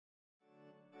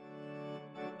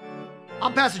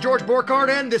I'm Pastor George Borghardt,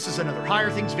 and this is another Higher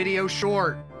Things video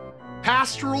short.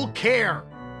 Pastoral Care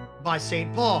by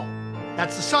St. Paul.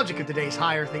 That's the subject of today's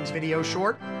Higher Things video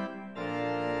short.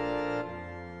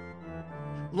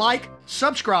 Like,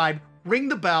 subscribe, ring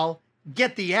the bell,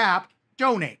 get the app,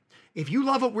 donate. If you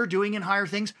love what we're doing in Higher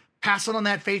Things, pass on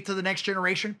that faith to the next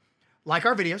generation. Like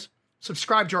our videos,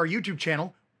 subscribe to our YouTube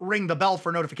channel, ring the bell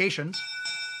for notifications.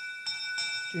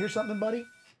 Did you hear something, buddy?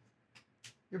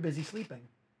 You're busy sleeping.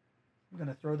 I'm going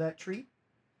to throw that treat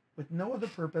with no other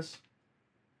purpose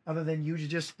other than you to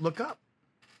just look up.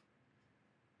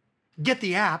 Get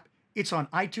the app. It's on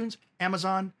iTunes,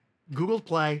 Amazon, Google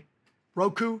Play,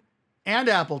 Roku, and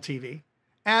Apple TV.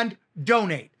 And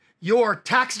donate. Your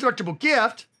tax-deductible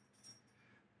gift,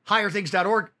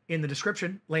 higherthings.org in the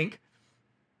description link,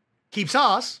 keeps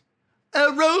us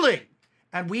rolling.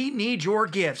 And we need your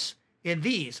gifts in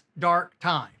these dark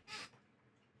times.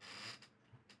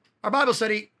 Our Bible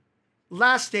study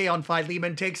last day on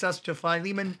Philemon takes us to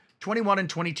Philemon 21 and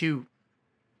 22.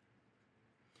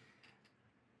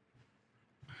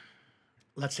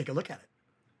 Let's take a look at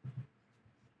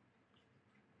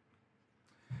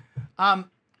it.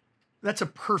 That's a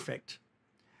perfect.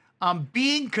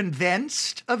 Being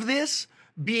convinced of this,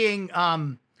 being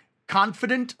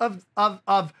confident of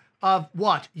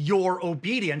what? Your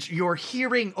obedience, your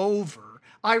hearing over.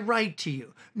 I write to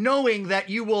you, knowing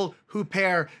that you will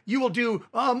you will do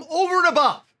over and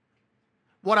above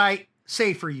what I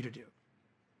say for you to do.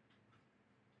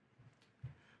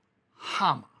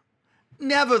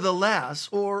 Nevertheless,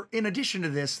 or in addition to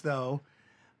this, though,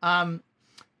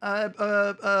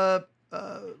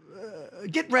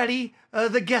 get ready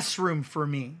the guest room for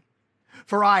me,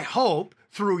 for I hope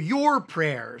through your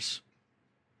prayers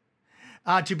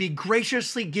to be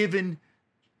graciously given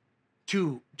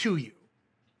to you.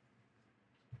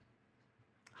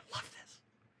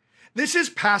 This is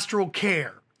pastoral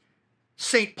care,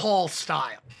 St. Paul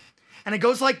style. And it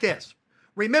goes like this.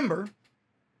 Remember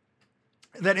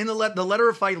that in the letter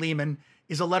of Philemon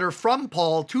is a letter from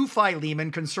Paul to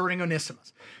Philemon concerning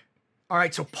Onesimus. All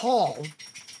right, so Paul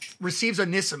receives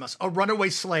Onesimus, a runaway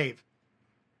slave,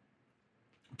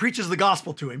 preaches the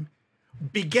gospel to him,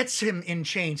 begets him in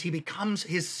chains. He becomes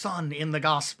his son in the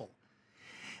gospel.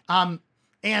 But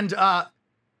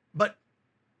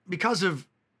because of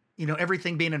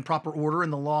everything being in proper order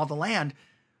in the law of the land,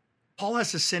 Paul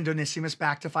has to send Onesimus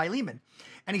back to Philemon.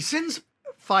 And he sends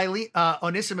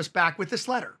Onesimus back with this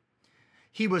letter.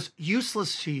 He was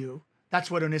useless to you.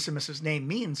 That's what Onesimus' name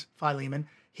means, Philemon.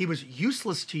 He was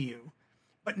useless to you,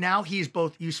 but now he is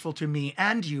both useful to me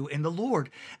and you in the Lord.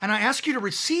 And I ask you to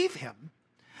receive him,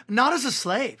 not as a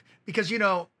slave, because,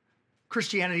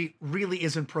 Christianity really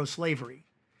isn't pro-slavery.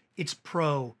 It's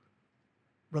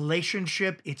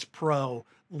pro-relationship. It's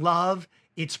pro-love.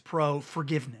 It's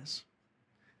pro-forgiveness.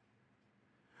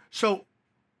 So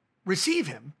receive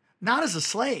him, not as a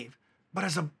slave, but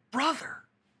as a brother,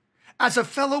 as a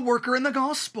fellow worker in the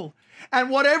gospel. And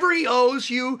whatever he owes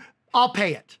you, I'll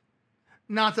pay it.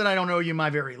 Not that I don't owe you my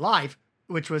very life,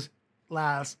 which was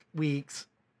last week's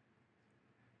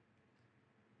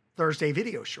Thursday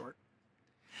video short.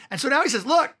 And so now he says,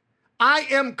 look, I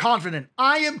am confident,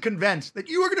 I am convinced that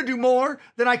you are going to do more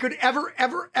than I could ever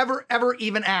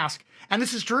even ask. And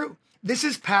this is true. This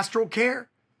is pastoral care.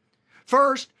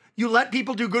 First, you let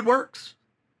people do good works.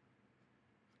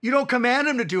 You don't command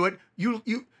them to do it.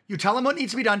 You tell them what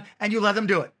needs to be done, and you let them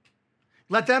do it.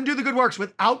 Let them do the good works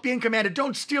without being commanded.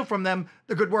 Don't steal from them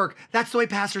the good work. That's the way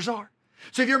pastors are.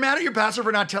 So if you're mad at your pastor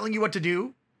for not telling you what to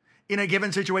do in a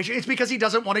given situation, it's because he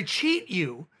doesn't want to cheat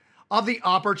you of the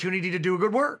opportunity to do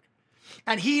good work.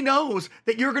 And he knows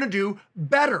that you're going to do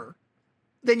better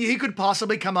than he could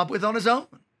possibly come up with on his own.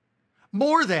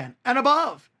 More than and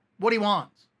above what he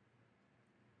wants.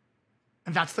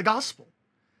 And that's the gospel.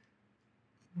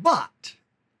 But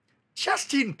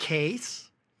just in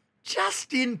case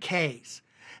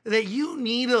that you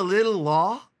need a little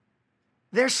law,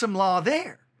 there's some law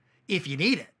there if you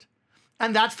need it.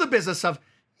 And that's the business of,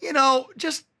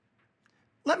 just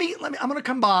I'm going to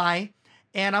come by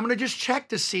and I'm going to just check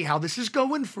to see how this is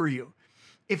going for you.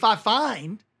 If I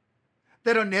find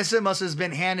that Onesimus has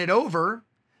been handed over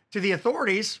to the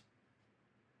authorities,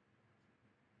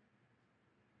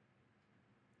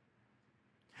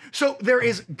 so there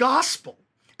is gospel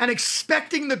and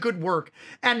expecting the good work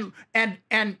and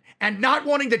not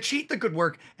wanting to cheat the good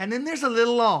work. And then there's a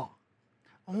little law.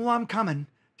 Oh, I'm coming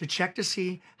to check to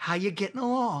see how you're getting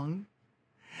along.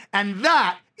 And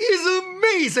that is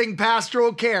amazing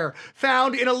pastoral care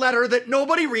found in a letter that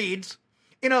nobody reads,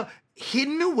 in a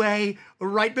hidden away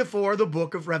right before the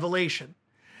book of Revelation.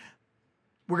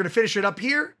 We're going to finish it up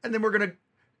here, and then we're going to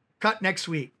cut next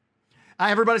week.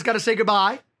 Everybody's got to say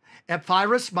goodbye.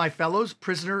 Epaphras, my fellows,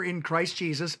 prisoner in Christ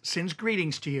Jesus, sends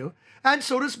greetings to you. And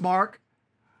so does Mark,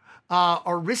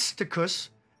 Aristarchus,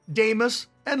 Demas,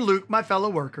 and Luke, my fellow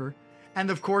worker. And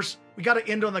of course, we got to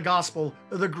end on the gospel.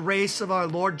 The grace of our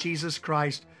Lord Jesus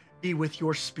Christ be with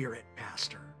your spirit,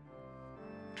 Pastor.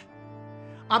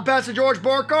 I'm Pastor George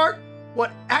Borghardt.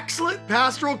 What excellent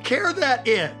pastoral care that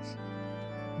is.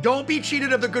 Don't be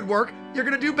cheated of the good work. You're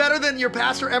going to do better than your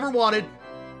pastor ever wanted,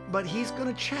 but he's going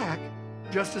to check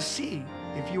just to see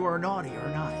if you are naughty or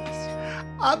nice.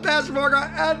 I'm Pastor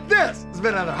Borghardt, and this has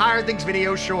been another Higher Things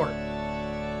video short.